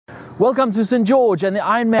Welcome to St. George and the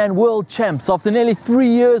Ironman World Champs. After nearly 3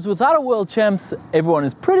 years without a World Champs, everyone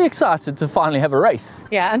is pretty excited to finally have a race.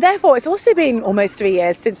 Yeah, and therefore it's also been almost 3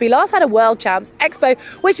 years since we last had a World Champs Expo,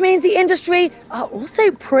 which means the industry are also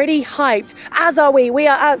pretty hyped, as are we. We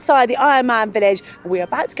are outside the Ironman Village and we are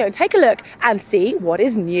about to go and take a look and see what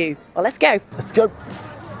is new. Well, let's go. Let's go.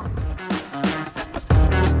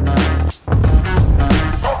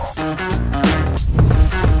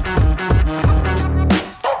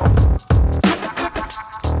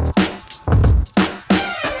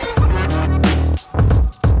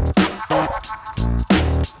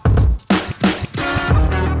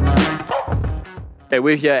 Okay,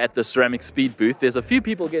 we're here at the ceramic speed booth. There's a few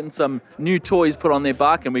people getting some new toys put on their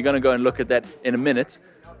bike and we're going to go and look at that in a minute.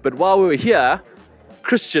 But while we were here,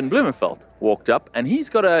 Kristian Blummenfelt walked up and he's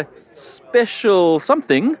got a special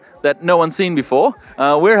something that no one's seen before.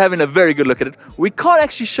 We're having a very good look at it. We can't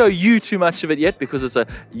actually show you too much of it yet because it's a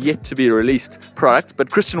yet to be released product, but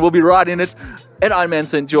Kristian will be riding it at Ironman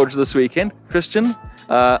St. George this weekend. Kristian,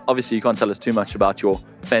 obviously you can't tell us too much about your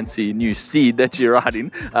fancy new steed that you're riding,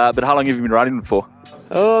 but how long have you been riding it for?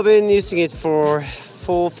 Oh, I've been using it for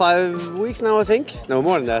 4 or 5 weeks now, I think. No,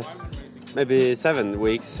 more than that. Maybe 7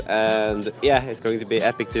 weeks. And yeah, it's going to be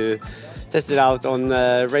epic to test it out on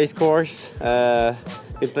a race course.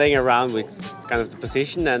 Been playing around with kind of the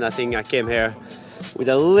position, and I think I came here with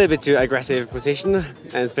a little bit too aggressive position,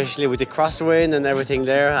 and especially with the crosswind and everything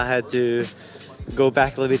there, I had to go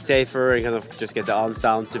back a little bit safer and kind of just get the arms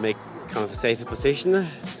down to make kind of a safer position.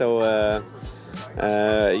 So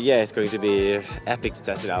yeah, it's going to be epic to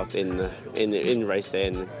test it out in race day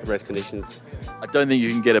and race conditions. I don't think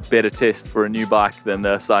you can get a better test for a new bike than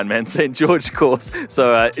the Ironman St. George course.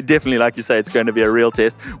 So definitely, like you say, it's going to be a real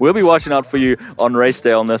test. We'll be watching out for you on race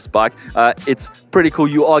day on this bike. It's pretty cool.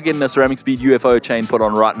 You are getting a ceramic speed UFO chain put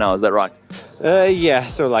on right now. Is that right? Yeah,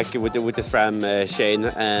 so like with the SRAM chain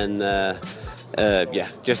and yeah,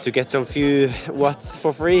 just to get some few watts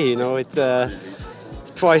for free. You know, it's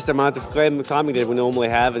twice the amount of climbing that we normally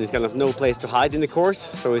have, and it's kind of no place to hide in the course.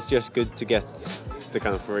 So it's just good to get the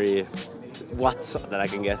kind of free watts that I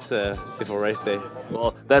can get before race day.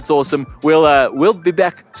 Well, that's awesome. We'll be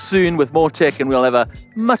back soon with more tech, and we'll have a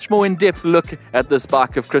much more in-depth look at this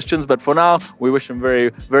bike of Kristian's. But for now, we wish him very,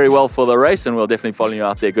 very well for the race, and we'll definitely follow you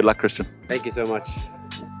out there. Good luck, Kristian. Thank you so much.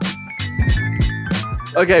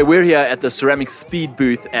 Okay, we're here at the ceramic speed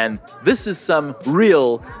booth, and this is some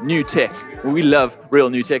real new tech. We love real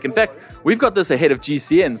new tech. In fact, we've got this ahead of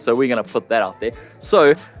GCN, so we're going to put that out there.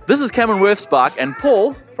 So this is Wurf's bike, and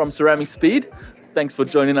Paul from Ceramic Speed, thanks for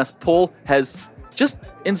joining us. Paul has just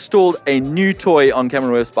installed a new toy on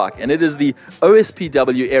Wurf's bike, and it is the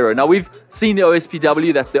OSPW Aero. Now, we've seen the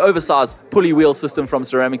OSPW, that's the oversized pulley wheel system from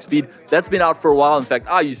Ceramic Speed. That's been out for a while. In fact,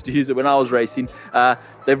 I used to use it when I was racing.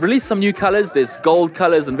 They've released some new colors. There's gold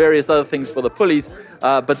colors and various other things for the pulleys,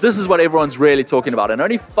 but this is what everyone's really talking about, and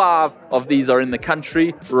only 5 of these are in the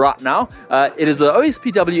country right now. It is the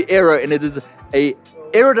OSPW Aero, and it is a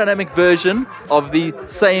aerodynamic version of the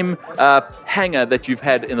same hanger that you've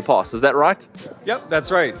had in the past. Is that right? Yep,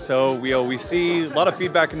 that's right. So we see a lot of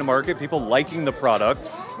feedback in the market, people liking the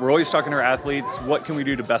product. We're always talking to our athletes, what can we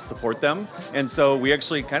do to best support them? And so we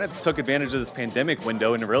actually kind of took advantage of this pandemic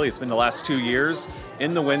window, and really it's been the last 2 years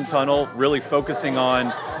in the wind tunnel, really focusing on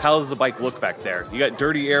how does the bike look back there. You got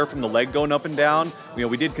dirty air from the leg going up and down. You know,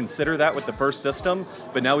 we did consider that with the first system,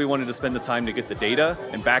 but now we wanted to spend the time to get the data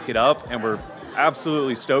and back it up, and we're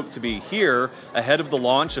absolutely stoked to be here ahead of the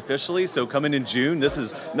launch officially. So coming in June, this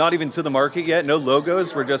is not even to the market yet, no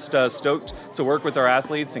logos. We're just stoked to work with our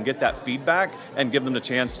athletes and get that feedback and give them the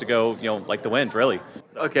chance to go, you know, like the wind, really.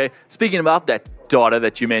 Okay, speaking about that data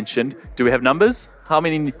that you mentioned, do we have numbers? How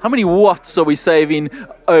many watts are we saving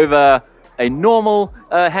over a normal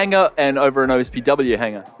hanger and over an OSPW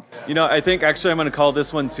hanger? You know, I think actually I'm going to call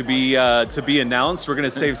this one to be announced. We're going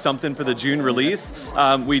to save something for the June release.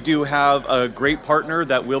 We do have a great partner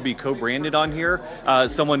that will be co-branded on here.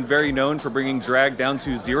 Someone very known for bringing drag down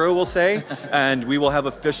to 0, we'll say. And we will have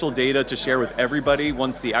official data to share with everybody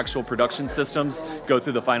once the actual production systems go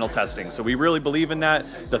through the final testing. So we really believe in that.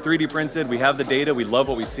 The 3D printed, we have the data, we love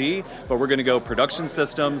what we see, but we're going to go production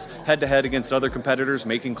systems head-to-head against other competitors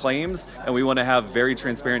making claims, and we want to have very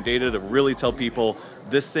transparent data to really tell people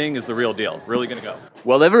this thing is the real deal, really going to go.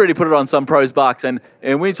 Well, they've already put it on some pros bikes, and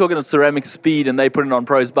when you're talking about Ceramic Speed and they put it on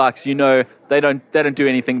pros bikes, you know they don't do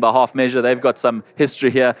anything by half measure. They've got some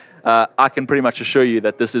history here. I can pretty much assure you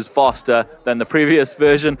that this is faster than the previous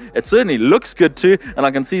version. It certainly looks good too, and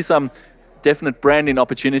I can see some definite branding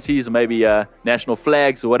opportunities, or maybe national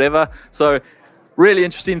flags or whatever. So Really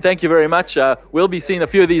interesting. Thank you very much. We'll be seeing a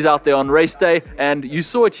few of these out there on race day, and you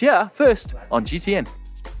saw it here first on GTN.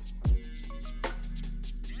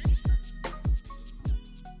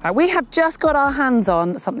 We have just got our hands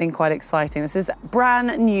on something quite exciting. This is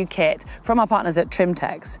brand new kit from our partners at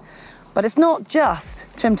Trimtex. But it's not just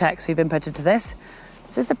Trimtex who've inputted to this.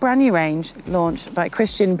 This is the brand new range launched by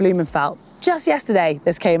Kristian Blummenfelt. Just yesterday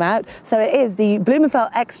this came out. So it is the Blummenfelt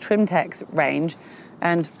X Trimtex range.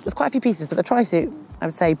 And there's quite a few pieces, but the Tri Suit, I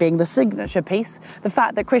would say, being the signature piece. The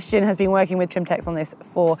fact that Kristian has been working with Trimtex on this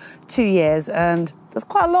for 2 years, and there's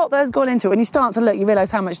quite a lot that has gone into it. When you start to look, you realise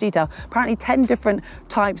how much detail. Apparently 10 different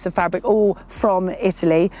types of fabric, all from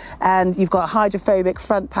Italy. And you've got a hydrophobic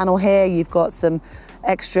front panel here. You've got some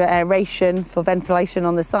extra aeration for ventilation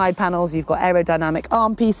on the side panels. You've got aerodynamic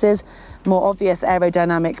arm pieces, more obvious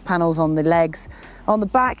aerodynamic panels on the legs. On the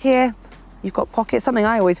back here, you've got pockets, something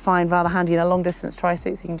I always find rather handy in a long distance tri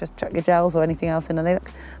suit, so you can just chuck your gels or anything else in and they look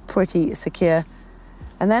pretty secure.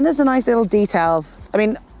 And then there's the nice little details. I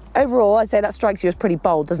mean, overall, I'd say that strikes you as pretty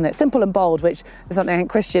bold, doesn't it? Simple and bold, which is something I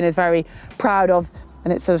think Kristian is very proud of,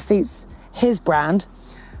 and it sort of suits his brand.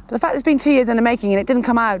 But the fact it's been 2 years in the making and it didn't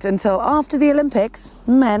come out until after the Olympics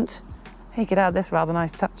meant he could add this rather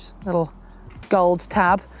nice touch, little gold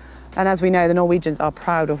tab. And as we know, the Norwegians are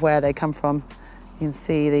proud of where they come from. You can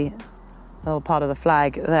see the little part of the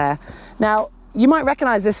flag there. Now, you might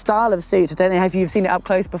recognise this style of suit. I don't know if you've seen it up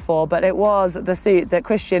close before, but it was the suit that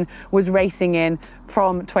Kristian was racing in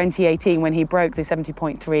from 2018 when he broke the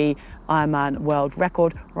 70.3 Ironman world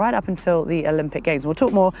record right up until the Olympic Games. We'll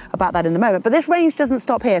talk more about that in a moment. But this range doesn't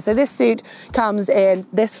stop here. So this suit comes in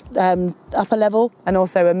this upper level and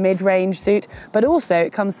also a mid-range suit, but also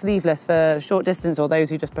it comes sleeveless for short distance or those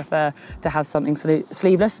who just prefer to have something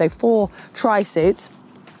sleeveless. So 4 tri suits.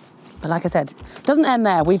 But like I said, it doesn't end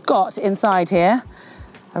there. We've got inside here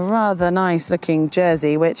a rather nice looking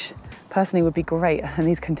jersey, which personally would be great in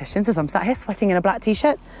these conditions as I'm sat here sweating in a black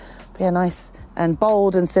t-shirt. But yeah, nice and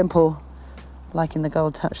bold and simple, liking the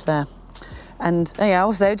gold touch there. And yeah,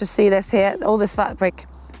 also just see this here, all this fabric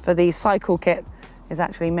for the cycle kit is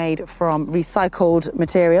actually made from recycled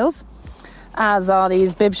materials, as are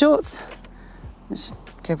these bib shorts, which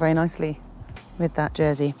go very nicely with that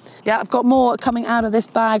jersey. Yeah, I've got more coming out of this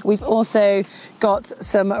bag. We've also got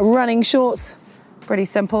some running shorts, pretty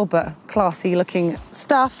simple but classy looking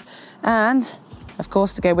stuff. And of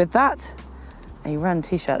course, to go with that, a run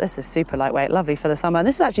t-shirt. This is super lightweight, lovely for the summer. And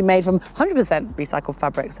this is actually made from 100% recycled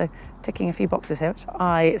fabric, so ticking a few boxes here, which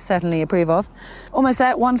I certainly approve of. Almost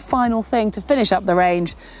there, one final thing to finish up the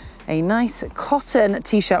range. A nice cotton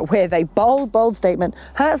t-shirt with a bold, bold statement,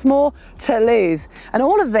 hurts more to lose. And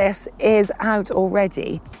all of this is out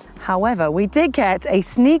already. However, we did get a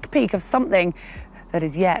sneak peek of something that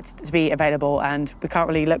is yet to be available, and we can't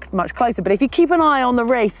really look much closer. But if you keep an eye on the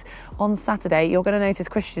race on Saturday, you're going to notice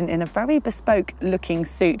Kristian in a very bespoke looking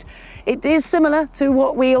suit. It is similar to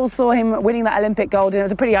what we all saw him winning that Olympic gold, and it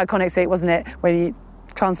was a pretty iconic suit, wasn't it? When he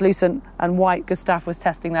translucent and white. Gustav was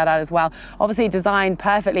testing that out as well. Obviously designed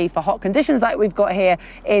perfectly for hot conditions like we've got here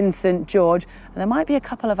in St. George. And there might be a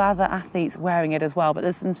couple of other athletes wearing it as well, but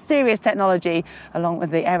there's some serious technology along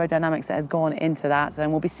with the aerodynamics that has gone into that.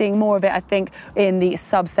 And we'll be seeing more of it, I think, in the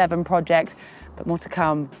Sub-7 project, but more to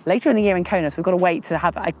come later in the year in Kona. So we've got to wait to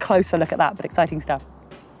have a closer look at that, but exciting stuff.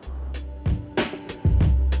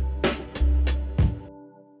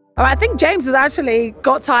 All right, I think James has actually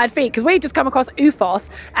got tired feet because we've just come across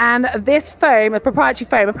Oofos, and this foam, a proprietary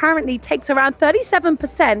foam, apparently takes around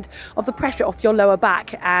 37% of the pressure off your lower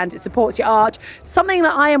back, and it supports your arch. Something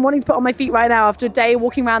that I am wanting to put on my feet right now after a day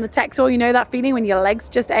walking around the tech tour. You know that feeling when your legs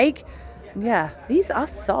just ache? Yeah, these are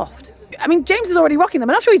soft. I mean, James is already rocking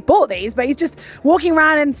them. I'm not sure he's bought these, but he's just walking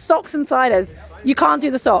around in socks and sliders. You can't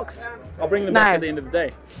do the socks. I'll bring them back at the end of the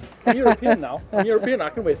day. I'm European now. I'm European, I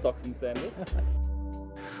can wear socks and sandals.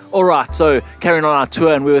 All right, so carrying on our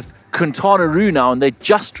tour, and we're with Quintana Roo now, and they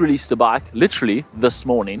just released a bike, literally this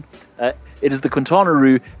morning. It is the Quintana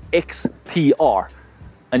Roo XPR.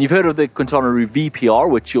 And you've heard of the Quintana Roo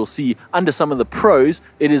VPR, which you'll see under some of the pros.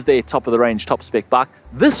 It is their top of the range, top spec bike.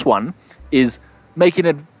 This one is making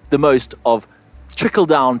it the most of trickle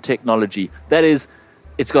down technology. That is,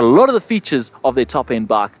 it's got a lot of the features of their top end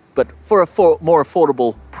bike, but for a more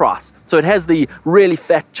affordable price. So it has the really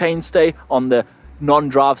fat chainstay on the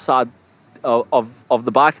non-drive side of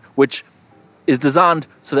the bike, which is designed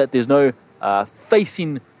so that there's no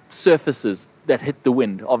facing surfaces that hit the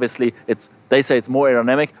wind. Obviously, they say it's more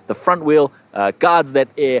aerodynamic. The front wheel guards that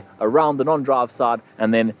air around the non-drive side,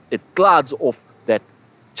 and then it glides off that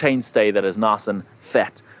chainstay that is nice and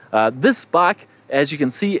fat. This bike, as you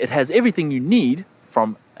can see, it has everything you need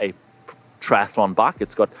from a triathlon bike.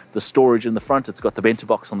 It's got the storage in the front, it's got the bento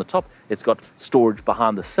box on the top, it's got storage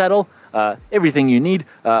behind the saddle, everything you need,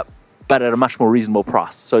 but at a much more reasonable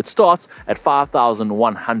price. So it starts at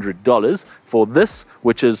 $5,100 for this,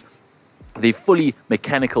 which is the fully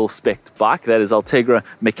mechanical spec bike. That is Ultegra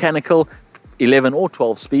mechanical, 11 or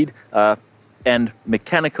 12 speed, and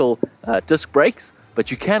mechanical disc brakes. But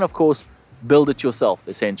you can, of course, build it yourself,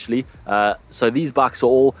 essentially. So these bikes are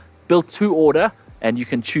all built to order, and you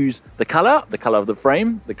can choose the color of the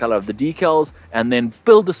frame, the color of the decals, and then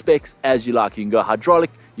build the specs as you like. You can go hydraulic,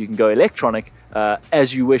 you can go electronic,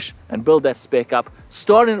 as you wish, and build that spec up,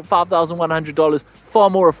 starting at $5,100, far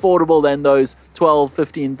more affordable than those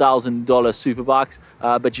 $12,000, $15,000 super bikes,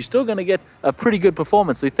 but you're still going to get a pretty good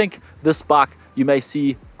performance. We think this bike you may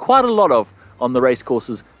see quite a lot of on the race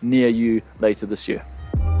courses near you later this year.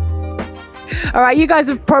 All right, you guys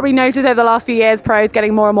have probably noticed over the last few years, pros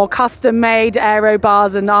getting more and more custom-made aero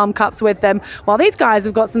bars and arm cups with them. Well, these guys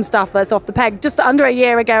have got some stuff that's off the peg. Just under a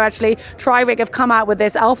year ago, actually, TriRig have come out with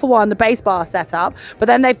this Alpha 1, the base bar setup, but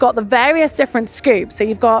then they've got the various different scoops. So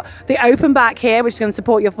you've got the open back here, which is going to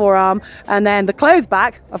support your forearm, and then the closed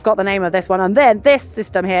back, I've got the name of this one, and then this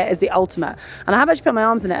system here is the Ultimate. And I have actually put my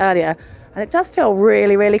arms in it earlier, and it does feel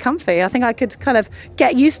really, really comfy. I think I could kind of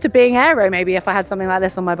get used to being aero maybe if I had something like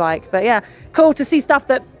this on my bike. But yeah, cool to see stuff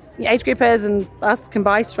that age groupers and us can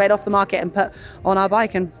buy straight off the market and put on our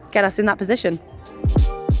bike and get us in that position.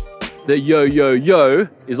 The yo-yo-yo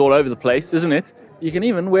is all over the place, isn't it? You can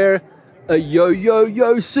even wear a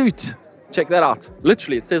yo-yo-yo suit. Check that out.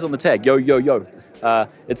 Literally, it says on the tag, yo-yo-yo.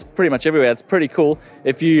 It's pretty much everywhere. It's pretty cool.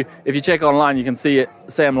 If you check online, you can see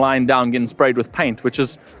Sam lying down getting sprayed with paint, which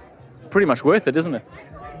is pretty much worth it, isn't it?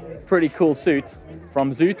 Pretty cool suit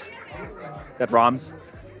from Zoot. That rhymes.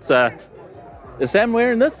 So, is Sam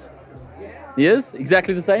wearing this? He is?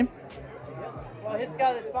 Exactly the same? Well, his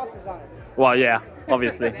got the sponsors on it. Well, yeah,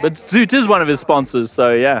 obviously. But Zoot is one of his sponsors,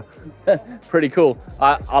 so yeah. Pretty cool.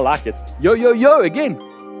 I like it. Yo, yo, yo, again.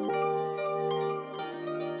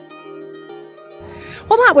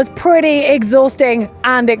 Well, that was pretty exhausting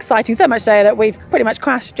and exciting. So much so that we've pretty much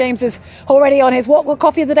crashed. James is already on his, what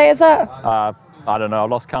coffee of the day is that? I don't know, I've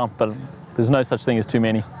lost count, but there's no such thing as too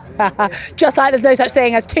many. Just like there's no such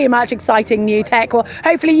thing as too much exciting new tech. Well,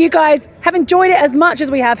 hopefully you guys have enjoyed it as much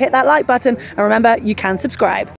as we have. Hit that like button, and remember, you can subscribe.